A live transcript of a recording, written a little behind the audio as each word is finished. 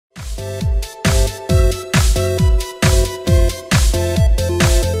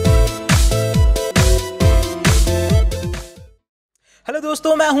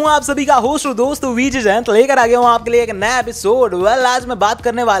दोस्तों, मैं हूं आप सभी का होस्ट दोस्त वीज जयंत, लेकर आ गया हूं आपके लिए एक नया एपिसोड। आज मैं बात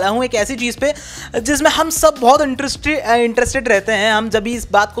करने वाला हूं एक ऐसी चीज़ पे जिसमें हम सब बहुत इंटरेस्टेड रहते हैं। हम जब भी इस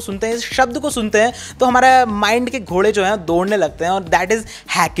बात को सुनते हैं, इस शब्द को सुनते हैं, तो हमारा माइंड के घोड़े जो हैं दौड़ने लगते हैं, और दैट इज़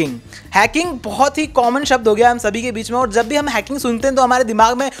हैकिंग। हैकिंग बहुत ही कॉमन शब्द हो गया हम सभी के बीच में, और जब भी हम हैकिंग सुनते हैं तो हमारे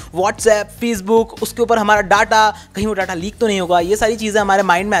दिमाग में व्हाट्सएप, फेसबुक, उसके ऊपर हमारा डाटा, कहीं वो डाटा लीक तो नहीं होगा, ये सारी चीज़ें हमारे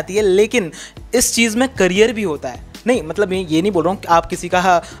माइंड में आती है। लेकिन इस चीज़ में करियर भी होता है। नहीं, मतलब ये नहीं बोल रहा हूँ कि आप किसी का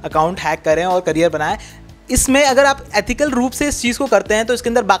अकाउंट हैक करें और करियर बनाएं। इसमें अगर आप एथिकल रूप से इस चीज़ को करते हैं तो इसके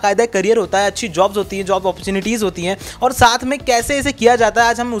अंदर बाकायदा करियर होता है, अच्छी जॉब्स होती हैं, जॉब अपॉर्चुनिटीज़ होती हैं, और साथ में कैसे इसे किया जाता है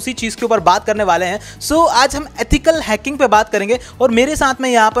आज हम उसी चीज़ के ऊपर बात करने वाले हैं। सो आज हम एथिकल हैकिंग पे बात करेंगे, और मेरे साथ में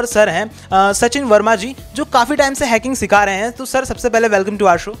यहाँ पर सर हैं सचिन वर्मा जी, जो काफ़ी टाइम से हैकिंग सिखा रहे हैं। तो सर, सबसे पहले welcome to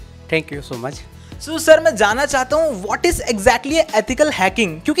our show. Thank you so much. So sir, मैं जानना चाहता हूँ what is exactly ethical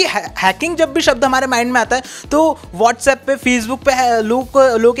hacking, क्योंकि हैकिंग जब भी शब्द हमारे माइंड में आता है तो व्हाट्सएप पे, फेसबुक पे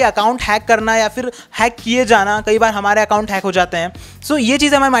लोग के अकाउंट हैक करना या फिर हैक किए जाना, कई बार हमारे अकाउंट हैक हो जाते हैं। सो ये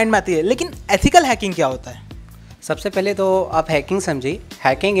चीज़ हमारे माइंड में आती है, लेकिन एथिकल हैकिंग क्या होता है? सबसे पहले तो आप हैकिंग समझिए।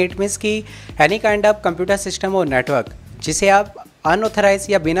 हैकिंग इट मीन्स कि any kind of computer system और नेटवर्क जिसे आप अनऑथराइज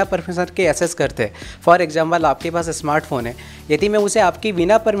या बिना परमिशन के एक्सेस करते हैं। फॉर एग्जांपल, आपके पास स्मार्टफोन है, यदि मैं उसे आपकी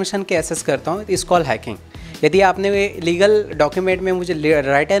बिना परमिशन के एक्सेस करता हूँ, इस कॉल हैकिंग। यदि आपने लीगल डॉक्यूमेंट में मुझे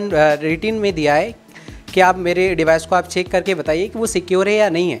रिटन में दिया है कि आप मेरे डिवाइस को आप चेक करके बताइए कि वो सिक्योर है या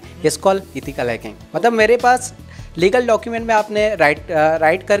नहीं है, इस कॉल एथिकल हैकिंग। मतलब मेरे पास लीगल डॉक्यूमेंट में आपने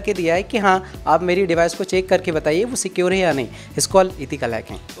राइट करके दिया है कि हाँ, आप मेरी डिवाइस को चेक करके बताइए वो सिक्योर है या नहीं, इस call ethical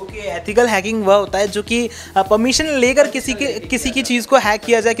hacking. Okay, ethical hacking वह होता है जो कि परमिशन लेकर किसी की चीज़ को हैक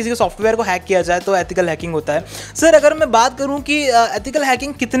किया जाए, किसी के सॉफ्टवेयर को हैक किया जाए, तो एथिकल हैकिंग होता है। सर, अगर मैं बात करूं कि एथिकल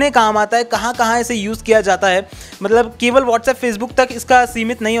हैकिंग कितने काम आता है, कहाँ कहाँ इसे यूज़ किया जाता है, मतलब केवल व्हाट्सएप, फेसबुक तक इसका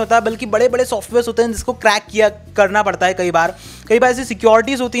सीमित नहीं होता, बल्कि बड़े बड़े सॉफ्टवेयर होते हैं जिसको क्रैक करना पड़ता है। कई बार ऐसी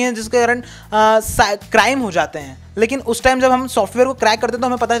सिक्योरिटीज़ होती हैं जिसके कारण क्राइम हो जाते हैं, लेकिन उस टाइम जब हम सॉफ्टवेयर को क्रैक करते हैं तो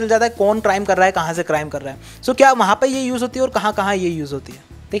हमें पता चल जाता है कौन क्राइम कर रहा है, कहाँ से क्राइम कर रहा है। सो क्या वहाँ पे ये यूज़ होती है और कहाँ कहाँ ये यूज़ होती है?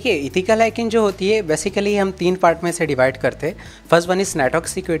 देखिए, एथिकल हैकिंग जो होती है बेसिकली हम 3 पार्ट में से डिवाइड करते हैं। First one is network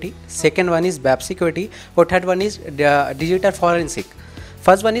security, second one is web security, और third one is digital forensic.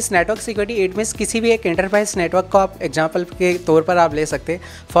 First one is network security. It means किसी भी एक एंटरप्राइज नेटवर्क को आप एग्जांपल के तौर पर आप ले सकते हैं।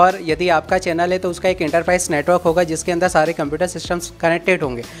 फॉर यदि आपका चैनल है तो उसका एक एंटरप्राइज नेटवर्क होगा जिसके अंदर सारे कंप्यूटर सिस्टम्स कनेक्टेड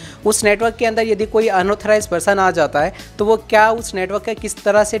होंगे। उस नेटवर्क के अंदर यदि कोई अनऑथराइज पर्सन आ जाता है तो वो क्या उस नेटवर्क का किस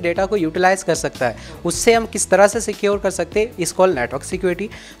तरह से डेटा को यूटिलाइज कर सकता है, उससे हम किस तरह से सिक्योर कर सकते हैं, इस कॉल नेटवर्क सिक्योरिटी।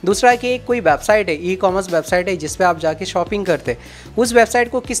 दूसरा कि कोई वेबसाइट है, ई कॉमर्स वेबसाइट है जिस पर आप जाके शॉपिंग करते हैं, उस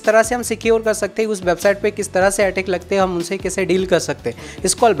वेबसाइट को किस तरह से हम सिक्योर कर सकते हैं, उस वेबसाइट पर किस तरह से अटैक लगते हैं, हम उनसे कैसे डील कर सकते हैं,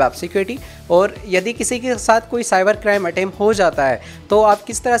 इस कॉल वेब सिक्योरिटी। और यदि किसी के साथ कोई साइबर क्राइम अटेम्प्ट हो जाता है तो आप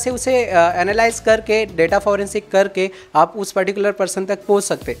किस तरह से उसे एनालाइज करके, डेटा फॉरेंसिक करके आप उस पर्टिकुलर पर्सन तक पहुंच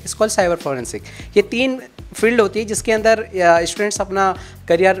सकते हैं, इसको साइबर फॉरेंसिक। ये 3 फील्ड होती है जिसके अंदर स्टूडेंट्स अपना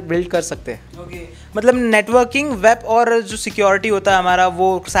करियर बिल्ड कर सकते हैं। ओके, मतलब नेटवर्किंग, वेब और जो सिक्योरिटी होता है हमारा,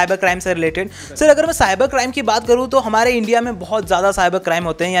 वो साइबर क्राइम से रिलेटेड। सर, अगर मैं साइबर क्राइम की बात करूँ तो हमारे इंडिया में बहुत ज़्यादा साइबर क्राइम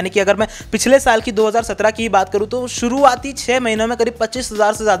होते हैं। यानी कि अगर मैं पिछले साल की 2017 की बात करूँ तो शुरुआती 6 महीनों में करीब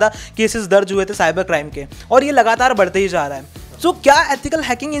 25,000 से ज़्यादा केसेस दर्ज हुए थे साइबर क्राइम के, और ये लगातार बढ़ते ही जा रहा है। सो क्या एथिकल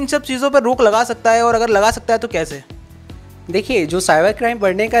हैकिंग इन सब चीज़ों पर रोक लगा सकता है, और अगर लगा सकता है तो कैसे? देखिए, जो साइबर क्राइम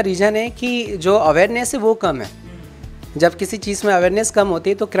बढ़ने का रीज़न है कि जो अवेयरनेस है वो कम है। जब किसी चीज़ में अवेयरनेस कम होती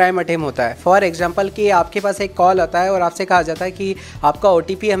है तो क्राइम अटेम्प्ट होता है। फॉर एग्जांपल कि आपके पास एक कॉल आता है और आपसे कहा जाता है कि आपका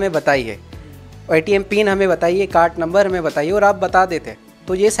OTP हमें बताइए, ATM पिन हमें बताइए, कार्ड नंबर हमें बताइए, और आप बता देते,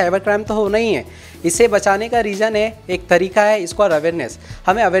 तो ये साइबर क्राइम तो होना ही है। इससे बचाने का रीज़न है, एक तरीका है, इसको अवेयरनेस।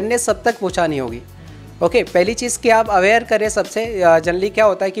 हमें अवेयरनेस सब तक पहुँचानी होगी। ओके, पहली चीज़ कि आप अवेयर करें सबसे। जनरली क्या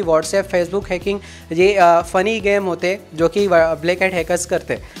होता है कि व्हाट्सएप, फेसबुक हैकिंग ये फ़नी गेम होते हैं जो कि ब्लैक हैट हैकर्स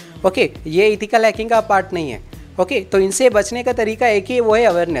करते हैं। ओके, ये एथिकल हैकिंग का पार्ट नहीं है। ओके, तो इनसे बचने का तरीका एक ही, वो है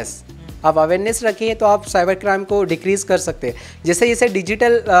अवेयरनेस। आप अवेयरनेस रखिए तो आप साइबर क्राइम को डिक्रीज़ कर सकते हैं। जैसे जैसे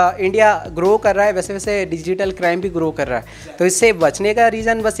डिजिटल इंडिया ग्रो कर रहा है, वैसे वैसे डिजिटल क्राइम भी ग्रो कर रहा है। तो इससे बचने का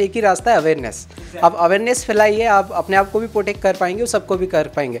रीज़न बस एक ही रास्ता है, अवेयरनेस। आप अवेयरनेस फैलाइए, आप अपने आप को भी प्रोटेक्ट कर पाएंगे और सबको भी कर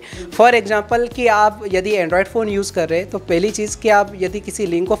पाएंगे। फॉर एग्जांपल कि आप यदि एंड्रॉयड फ़ोन यूज़ कर रहे हैं तो पहली चीज़ कि आप यदि किसी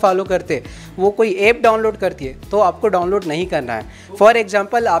लिंक को फॉलो करते, वो कोई ऐप डाउनलोड करती है, तो आपको डाउनलोड नहीं करना है। फॉर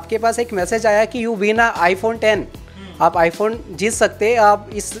एग्जाम्पल, आपके पास एक मैसेज आया कि यू विन iPhone 10, आप आईफोन जीत सकते हैं, आप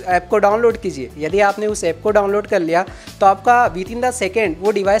इस ऐप को डाउनलोड कीजिए। यदि आपने उस ऐप को डाउनलोड कर लिया तो आपका विद इन द सेकेंड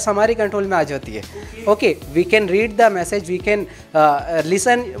वो डिवाइस हमारे कंट्रोल में आ जाती है। Okay, we can read the message, we can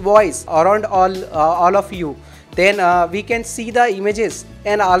listen voice around all of you, then we can see the images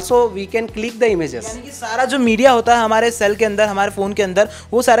and also we can click the images. यानी कि सारा जो media होता है हमारे सेल के अंदर, हमारे फ़ोन के अंदर,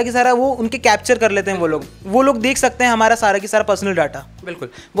 वो सारा की सारा वो उनके कैप्चर कर लेते हैं वो लोग देख सकते हैं हमारा सारा की सारा पर्सनल डाटा। बिल्कुल,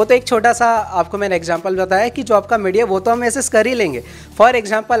 वो तो एक छोटा सा आपको मैंने एग्जांपल बताया कि जो आपका मीडिया वो तो हम एसेस कर ही लेंगे। फॉर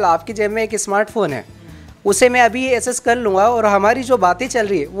एग्जांपल आपकी जेब में एक स्मार्टफोन है, उसे मैं अभी एसेस कर लूँगा और हमारी जो बातें चल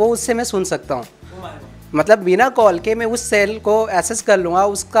रही है वो उससे मैं सुन सकता हूँ। मतलब बिना कॉल के मैं उस सेल को एक्सेस कर लूँगा,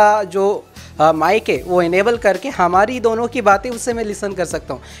 उसका जो माइक है वो इनेबल करके हमारी दोनों की बातें उससे मैं लिसन कर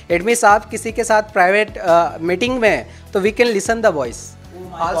सकता हूँ। इट मीन्स आप किसी के साथ प्राइवेट मीटिंग में हैं तो we can listen the voice.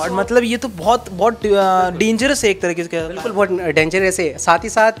 और मतलब ये तो बहुत डेंजरस है एक तरीके से। बिल्कुल बहुत डेंजरस है। साथ ही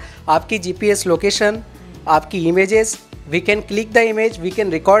साथ आपकी जीपीएस लोकेशन, आपकी images, we can click the image, we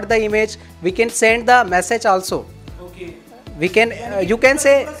can record the image, we can send the message also, we can you can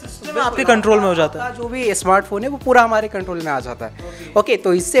say आपके कंट्रोल में हो जाता है। जो भी स्मार्टफोन है वो पूरा हमारे कंट्रोल में आ जाता है। ओके,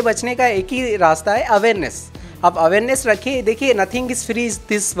 तो इससे बचने का एक ही रास्ता है अवेयरनेस। आप अवेयरनेस रखिए। देखिए, nothing is free is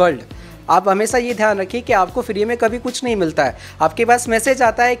this world. आप हमेशा ये ध्यान रखिए कि आपको फ्री में कभी कुछ नहीं मिलता है। आपके पास मैसेज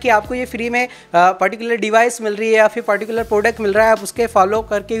आता है कि आपको ये फ्री में पर्टिकुलर डिवाइस मिल रही है या फिर पर्टिकुलर प्रोडक्ट मिल रहा है, आप उसके फॉलो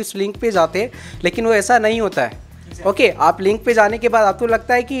करके उस लिंक पे जाते हैं, लेकिन वो ऐसा नहीं होता है। ओके, आप लिंक पे जाने के बाद आपको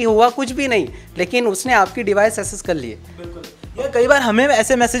लगता है कि हुआ कुछ भी नहीं, लेकिन उसने आपकी डिवाइस एक्सेस कर लिए। या कई बार हमें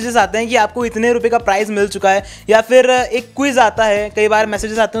ऐसे मैसेजेस आते हैं कि आपको इतने रुपए का प्राइज़ मिल चुका है, या फिर एक क्विज़ आता है। कई बार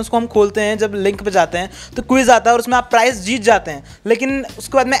मैसेजेस आते हैं, उसको हम खोलते हैं, जब लिंक पे जाते हैं तो क्विज़ आता है और उसमें आप प्राइज़ जीत जाते हैं, लेकिन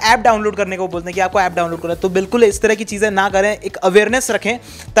उसके बाद में ऐप डाउनलोड करने को बोलते हैं कि आपको ऐप डाउनलोड करना है। तो बिल्कुल इस तरह की चीज़ें ना करें, एक अवेयरनेस रखें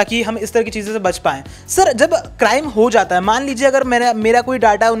ताकि हम इस तरह की चीज़ों से बच पाएँ। सर, जब क्राइम हो जाता है, मान लीजिए अगर मेरा कोई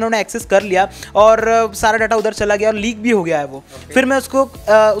डाटा उन्होंने एक्सेस कर लिया और सारा डाटा उधर चला गया और लीक भी हो गया है वो, फिर मैं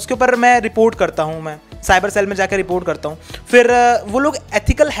उसके ऊपर मैं रिपोर्ट करता हूँ, मैं साइबर सेल में जाकर रिपोर्ट करता हूँ, फिर वो लोग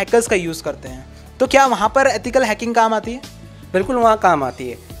एथिकल हैकर्स का यूज़ करते हैं, तो क्या वहाँ पर एथिकल हैकिंग काम आती है? बिल्कुल वहाँ काम आती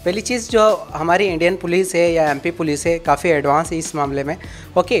है। पहली चीज़, जो हमारी इंडियन पुलिस है या एमपी पुलिस है, काफ़ी एडवांस है इस मामले में।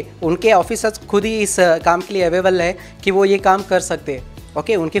 ओके, उनके ऑफिसर्स खुद ही इस काम के लिए अवेलेबल है कि वो ये काम कर सकते हैं।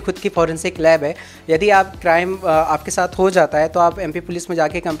 ओके, उनकी खुद की फॉरेंसिक लैब है। यदि आप क्राइम आपके साथ हो जाता है तो आप एमपी पुलिस में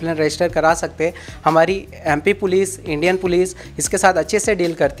जाके कंप्लेंट रजिस्टर करा सकते हैं। हमारी एमपी पुलिस, इंडियन पुलिस इसके साथ अच्छे से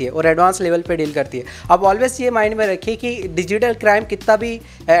डील करती है और एडवांस लेवल पे डील करती है। अब ऑलवेज ये माइंड में रखिए कि डिजिटल क्राइम कितना भी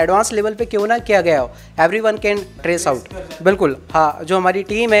एडवांस लेवल पे क्यों ना किया गया हो, एवरीवन कैन ट्रेस आउट। बिल्कुल, हाँ, जो हमारी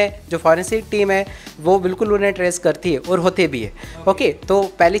टीम है, जो फॉरेंसिक टीम है, वो बिल्कुल उन्हें ट्रेस करती है और होते भी है। ओके, तो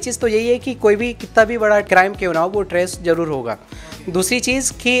पहली चीज़ तो यही है कि कोई भी कितना भी बड़ा क्राइम क्यों ना हो, वो ट्रेस ज़रूर होगा। दूसरी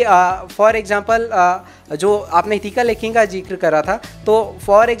चीज़ कि फॉर एग्जांपल जो आपने एथिकल हैकिंग का जिक्र करा था, तो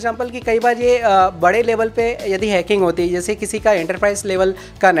फॉर एग्जांपल कि कई बार ये बड़े लेवल पे यदि हैकिंग होती है, जैसे किसी का एंटरप्राइज लेवल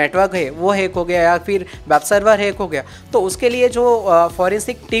का नेटवर्क है वो हैक हो गया या फिर वेब सर्वर हैक हो गया, तो उसके लिए जो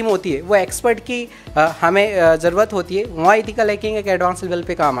फॉरेंसिक टीम होती है वो एक्सपर्ट की हमें ज़रूरत होती है। वहाँ एथिकल हैकिंग एक एडवांस लेवल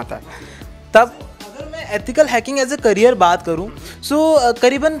पे काम आता है। तब ethical hacking as a career बात करूं, सो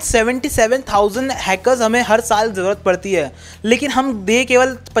करीबन 77,000 हैकर्स हमें हर साल ज़रूरत पड़ती है, लेकिन हम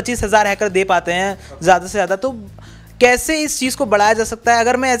केवल 25,000 हैकर दे पाते हैं ज़्यादा से ज़्यादा। तो कैसे इस चीज़ को बढ़ाया जा सकता है?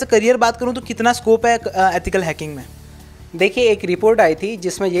 अगर मैं एज ए करियर बात करूं तो कितना स्कोप है एथिकल हैकिंग में? देखिए, एक रिपोर्ट आई थी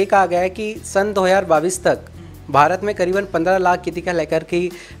जिसमें ये कहा गया है कि सन 2022 तक भारत में करीबन 15 लाख एथिकल हैकर की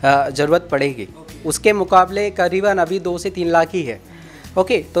ज़रूरत पड़ेगी। उसके मुकाबले करीबन अभी 2 से 3 लाख ही है।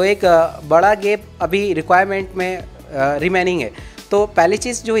 ओके, तो एक बड़ा गैप अभी रिक्वायरमेंट में रिमेनिंग है। तो पहली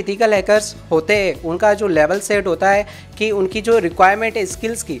चीज़, जो एथिकल हैकर्स होते हैं उनका जो लेवल सेट होता है कि उनकी जो रिक्वायरमेंट है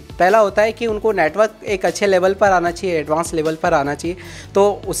स्किल्स की, पहला होता है कि उनको नेटवर्क एक अच्छे लेवल पर आना चाहिए, एडवांस लेवल पर आना चाहिए।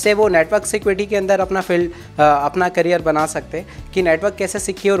 तो उससे वो नेटवर्क सिक्योरिटी के अंदर अपना फील्ड, अपना करियर बना सकते हैं कि नेटवर्क कैसे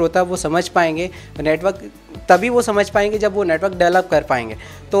सिक्योर होता है वो समझ पाएंगे। नेटवर्क तभी वो समझ पाएंगे जब वो नेटवर्क डेवलप कर पाएंगे।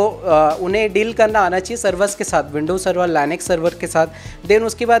 तो उन्हें डील करना आना चाहिए सर्वर्स के साथ, विंडोज सर्वर, लाइनक्स सर्वर के साथ। देन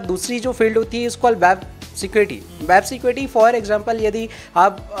उसके बाद दूसरी जो फील्ड होती है उसको web security. Web security for example, यदि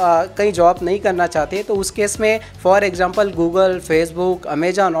आप कहीं जॉब नहीं करना चाहते तो उस केस में for example Google, Facebook,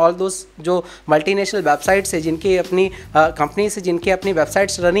 Amazon, all those जो मल्टीनेशनल वेबसाइट्स है जिनकी अपनी कंपनी से जिनकी अपनी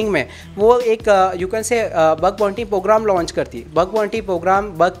वेबसाइट्स रनिंग में, वो एक you can say bug bounty program launch करती है। बग बाउंटी प्रोग्राम,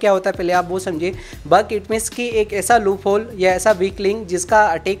 बग क्या होता है पहले आप वो समझिए। बग इट मीन्स कि एक ऐसा लूप होल या ऐसा वीक लिंक जिसका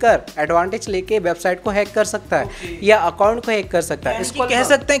अटैकर एडवांटेज लेके वेबसाइट को हैक कर सकता है या अकाउंट को हैक कर सकता है। इसको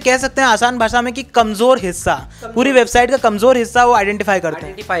कह सकते हैं आसान भाषा में कि कमजोर हिस्सा, पूरी वेबसाइट का कमजोर हिस्सा वो आइडेंटिफाई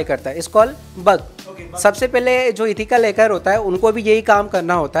करता है। इसको बग। सबसे पहले जो एथिकल हैकर होता है उनको भी यही काम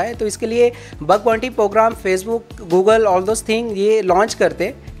करना होता है। तो इसके लिए bug bounty program Facebook, Google, all those thing ये लॉन्च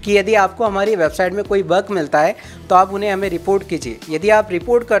करते कि यदि आपको हमारी वेबसाइट में कोई बग मिलता है तो आप उन्हें हमें रिपोर्ट कीजिए। यदि आप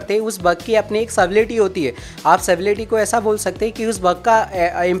रिपोर्ट करते हैं, उस बग की अपनी एक सेवलिटी होती है। आप सेवलिटी को ऐसा बोल सकते हैं कि उस बग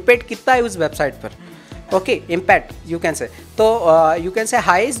का इम्पैक्ट कितना है उस वेबसाइट पर। Okay, impact you can say. तो यू कैन से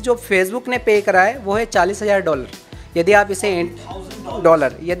हाईएस्ट जो फेसबुक ने पे करा है वो है $40,000। यदि आप इसे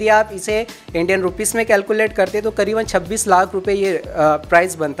डॉलर, यदि आप इसे इंडियन रुपीस में कैलकुलेट करते हैं तो करीबन 26 लाख रुपए ये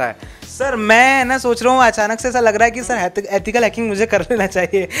प्राइस बनता है। सर मैं ना सोच रहा हूँ, अचानक से ऐसा लग रहा है कि सर एथिकल हैकिंग मुझे कर लेना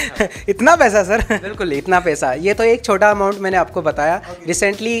चाहिए। इतना पैसा सर? बिल्कुल, इतना पैसा। ये तो एक छोटा अमाउंट मैंने आपको बताया।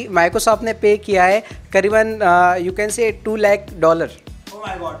 रिसेंटली माइक्रोसॉफ्ट ने पे किया है करीबन you can say $2 lakh. $2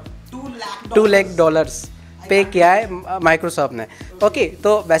 lakh पे किया है माइक्रोसॉफ्ट ने। ओके,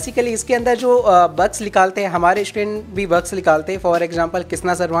 तो बेसिकली इसके अंदर जो बग्स निकालते हैं, हमारे स्टूडेंट भी बग्स निकालते हैं। फॉर एग्जांपल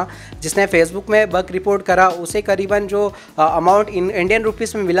कृष्णा शर्मा जिसने फेसबुक में बग रिपोर्ट करा, उसे करीबन जो अमाउंट इंडियन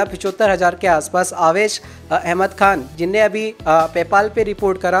रुपीस में मिला 75,000 के आसपास। आवेश अहमद खान जिनने अभी पेपाल पे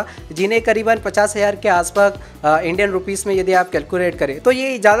रिपोर्ट करा, जिन्हें करीबन 50,000 के आसपास इंडियन रुपीस में यदि आप कैलकुलेट करें तो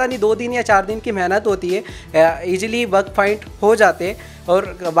ये ज़्यादा नहीं, 2 दिन या 4 दिन की मेहनत होती है, ईजिली बग फाइंड हो जाते हैं।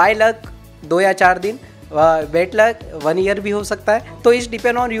 और बाय लक 2 या 4 दिन, बेट लक 1 ईयर भी हो सकता है। तो इस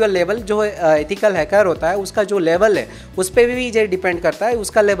डिपेंड ऑन योर लेवल। जो एथिकल हैकर होता है उसका जो लेवल है उस पर भी ये डिपेंड करता है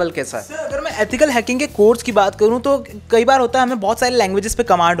उसका लेवल कैसा है। अगर मैं एथिकल हैकिंग के कोर्स की बात करूं तो कई बार होता है हमें बहुत सारे लैंग्वेजेस पे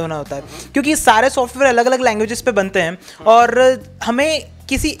कमांड होना होता है, क्योंकि सारे सॉफ्टवेयर अलग अलग लैंग्वेजेस पे बनते हैं और हमें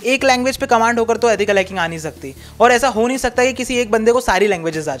किसी एक लैंग्वेज पे कमांड होकर तो एथिकल हैकिंग आ नहीं सकती, और ऐसा हो नहीं सकता कि किसी एक बंदे को सारी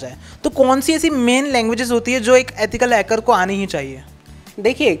लैंग्वेजेस आ जाए। तो कौन सी ऐसी मेन लैंग्वेजेस होती है जो एक एथिकल हैकर को आनी ही चाहिए?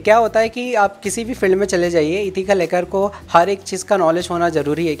 देखिए क्या होता है कि आप किसी भी फील्ड में चले जाइए, एथिकल हैकर को हर एक चीज़ का नॉलेज होना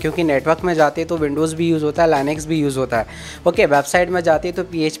ज़रूरी है, क्योंकि नेटवर्क में जाते हैं तो विंडोज़ भी यूज़ होता है, लाइनक्स भी यूज़ होता है। ओके, वेबसाइट में जाते हैं तो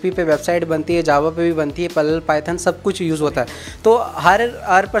PHP पे वेबसाइट बनती है, जावा पे भी बनती है, पर्ल, पाइथन सब कुछ यूज़ होता है। तो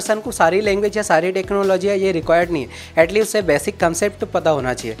हर पर्सन को सारी लैंग्वेज या सारी टेक्नोलॉजी ये रिक्वायर्ड नहीं है, एटलीस्ट उसे बेसिक कंसेप्ट पता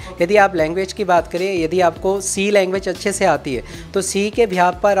होना चाहिए। यदि आप लैंग्वेज की बात करें, यदि आपको C लैंग्वेज अच्छे से आती है तो C के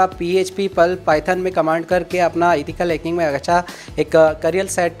बिहाफ पर आप PHP, पर्ल, पाइथन में कमांड करके अपना एथिकल हैकिंग में अच्छा एक करियर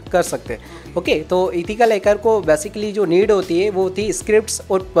सेट कर सकते हैं। ओके, तो एथिकल हैकर को बेसिकली जो नीड होती है वो होती है स्क्रिप्ट्स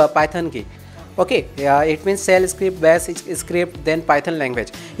और पाइथन की। Okay, it means cell script, bash script, then Python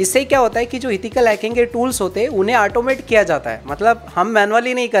language. इससे क्या होता है कि जो एथिकल हैकिंग के टूल्स होते हैं उन्हें ऑटोमेट किया जाता है। मतलब हम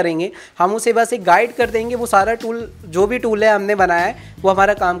मैनुअली नहीं करेंगे, हम उसे बस एक गाइड कर देंगे, वो सारा टूल जो भी टूल है हमने बनाया है वो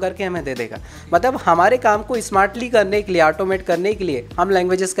हमारा काम करके हमें दे देगा। मतलब हमारे काम को स्मार्टली करने के लिए, ऑटोमेट करने के लिए हम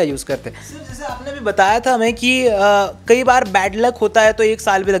लैंग्वेजेस का यूज़ करते हैं। जैसे आपने भी बताया था हमें कि कई बार बैड लक होता है तो 1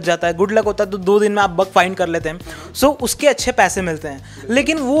 साल भी लग जाता है, गुड लक होता है तो 2 दिन में आप बग फाइंड कर लेते हैं, सो उसके अच्छे पैसे मिलते हैं,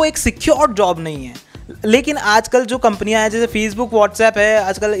 लेकिन वो एक सिक्योर जॉब नहीं है। लेकिन आजकल जो कंपनियां हैं जैसे फेसबुक, व्हाट्सएप है,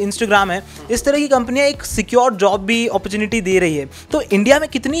 आजकल इंस्टाग्राम है, इस तरह की कंपनियां एक सिक्योर जॉब भी अपॉर्चुनिटी दे रही है। तो इंडिया में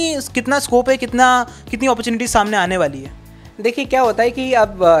कितना स्कोप है, कितनी अपॉर्चुनिटी सामने आने वाली है? देखिए क्या होता है कि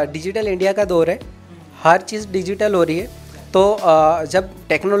अब डिजिटल इंडिया का दौर है, हर चीज़ डिजिटल हो रही है। तो जब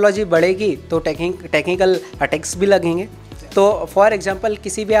टेक्नोलॉजी बढ़ेगी तो टेक्निकल अटैक्स भी लगेंगे। तो फॉर एग्जांपल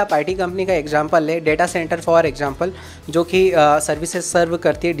किसी भी आप आईटी कंपनी का एग्जांपल ले, डेटा सेंटर फॉर एग्जांपल, जो कि सर्विसेज सर्व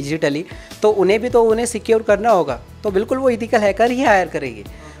करती है डिजिटली, तो उन्हें सिक्योर करना होगा, तो बिल्कुल वो एथिकल हैकर ही हायर करेगी।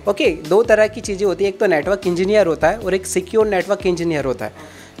 ओके, 2 तरह की चीज़ें होती है, एक तो नेटवर्क इंजीनियर होता है और एक सिक्योर नेटवर्क इंजीनियर होता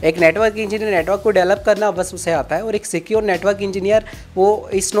है। एक नेटवर्क इंजीनियर नेटवर्क को डेवलप करना बस उसे आता है, और एक सिक्योर नेटवर्क इंजीनियर वो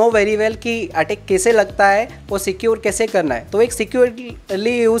इस नो वेरी वेल कि अटैक कैसे लगता है, वो सिक्योर कैसे करना है, तो एक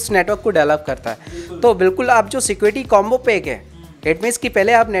सिक्योरली उस नेटवर्क को डेवलप करता है। तो बिल्कुल आप जो सिक्योरिटी कॉम्बो पैक है, इट मीन्स कि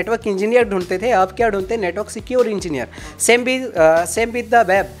पहले आप नेटवर्क इंजीनियर ढूंढते थे, अब क्या ढूंढते हैं, network secure engineer. Same with the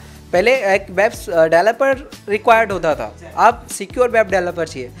web, पहले एक वेब डेवलपर रिक्वायर्ड होता था, अब सिक्योर वेब डेवलपर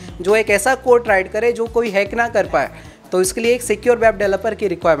चाहिए जो एक ऐसा कोड राइट करे जो कोई हैक ना कर पाए, तो इसके लिए एक सिक्योर वेब डेवलपर की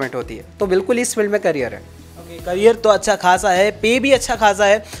रिक्वायरमेंट होती है। तो बिल्कुल इस फील्ड में करियर है। करियर तो अच्छा खासा है, पे भी अच्छा खासा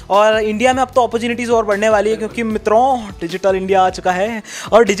है, और इंडिया में अब तो अपॉर्चुनिटीज़ और बढ़ने वाली है, क्योंकि मित्रों डिजिटल इंडिया आ चुका है,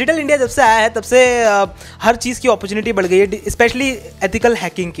 और डिजिटल इंडिया जब से आया है तब से हर चीज़ की अपॉर्चुनिटी बढ़ गई है, स्पेशली एथिकल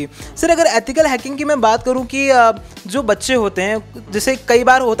हैकिंग की। सर अगर एथिकल हैकिंग की मैं बात करूं कि जो बच्चे होते हैं, जैसे कई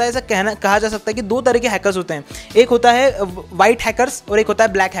बार होता है ऐसा कहा जा सकता है कि 2 तरह के हैकर्स होते हैं, एक होता है वाइट हैकर्स और एक होता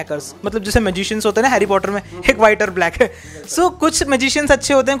है ब्लैक हैकर्स। मतलब जैसे मैजिशियंस होते हैं ना हैरी पॉटर में, एक वाइट और ब्लैक है। सो कुछ मैजिशियंस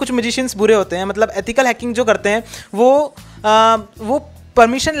अच्छे होते हैं, कुछ मैजिशियंस बुरे होते हैं। मतलब एथिकल हैकिंग जो करते हैं वो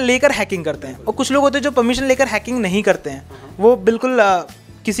परमिशन लेकर हैकिंग करते हैं, और कुछ लोग होते हैं जो परमिशन लेकर हैकिंग नहीं करते हैं, वो बिल्कुल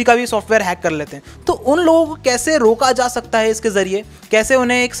किसी का भी सॉफ्टवेयर हैक कर लेते हैं। तो उन लोगों को कैसे रोका जा सकता है, इसके ज़रिए कैसे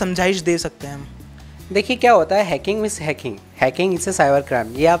उन्हें एक समझाइश दे सकते हैं हम? देखिए क्या होता है, हैकिंग मिस हैकिंग इससे साइबर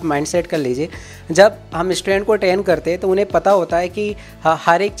क्राइम, ये आप माइंडसेट कर लीजिए। जब हम स्टूडेंट को ट्रेन करते हैं तो उन्हें पता होता है कि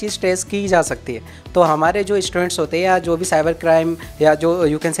हर एक चीज़ ट्रेस की जा सकती है। तो हमारे जो स्टूडेंट्स होते हैं या जो भी साइबर क्राइम या जो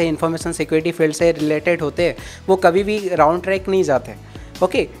you can say information security field से रिलेटेड होते हैं, वो कभी भी राउंड ट्रैक नहीं जाते।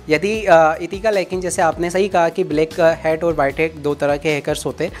 ओके यदि इथिकल हैकिंग, जैसे आपने सही कहा कि ब्लैक हैट और वाइट हैट दो तरह के हैकर्स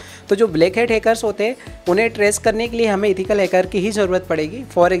होते हैं, तो जो ब्लैक हैट हैकर्स होते हैं उन्हें ट्रेस करने के लिए हमें इथिकल हैकर की ही ज़रूरत पड़ेगी।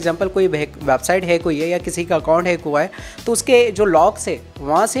 फॉर एग्जांपल कोई वेबसाइट हैक हुई है या किसी का अकाउंट हैक हुआ है, तो उसके जो लॉग्स है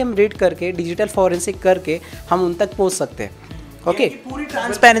वहाँ से हम रीड करके डिजिटल फॉरेंसिक करके हम उन तक पहुँच सकते हैं। ओके पूरी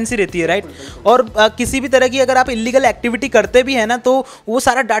ट्रांसपेरेंसी रहती है, राइट। और किसी भी तरह की अगर आप इलीगल एक्टिविटी करते भी है ना, तो वो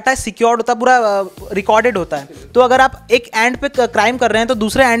सारा डाटा सिक्योर्ड होता है, पूरा रिकॉर्डेड होता है। तो अगर आप एक एंड पे क्राइम कर रहे हैं तो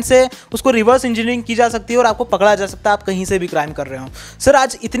दूसरे एंड से उसको रिवर्स इंजीनियरिंग की जा सकती है और आपको पकड़ा जा सकता है, आप कहीं से भी क्राइम कर रहे हो। सर,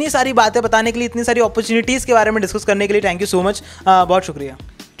 आज इतनी सारी बातें बताने के लिए, इतनी सारी अपॉर्चुनिटीज़ के बारे में डिस्कस करने के लिए थैंक यू सो मच, बहुत शुक्रिया।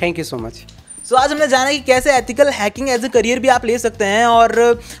 Thank you so much. सो आज हमने जाना कि कैसे ethical hacking as a career भी आप ले सकते हैं और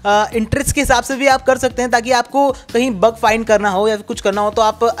इंटरेस्ट के हिसाब से भी आप कर सकते हैं, ताकि आपको कहीं बग फाइंड करना हो या कुछ करना हो तो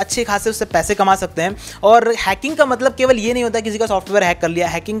आप अच्छे खासे उससे पैसे कमा सकते हैं। और हैकिंग का मतलब केवल ये नहीं होता किसी का सॉफ्टवेयर हैक कर लिया,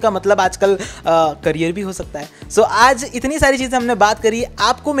 हैकिंग का मतलब आजकल करियर भी हो सकता है। सो आज इतनी सारी चीज़ें हमने बात करी।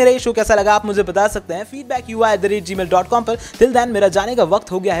 आपको मेरा ये शो कैसा लगा आप मुझे बता सकते हैं feedback@gmail.com पर। टिल देन मेरा जाने का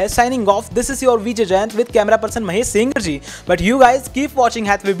वक्त हो गया है। Signing off, this is your Vijay Jayant with camera person Mahesh Singh ji. But you guys keep watching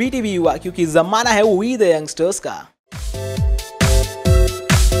HBTV Yuva, क्योंकि जमाना है वी द यंगस्टर्स का।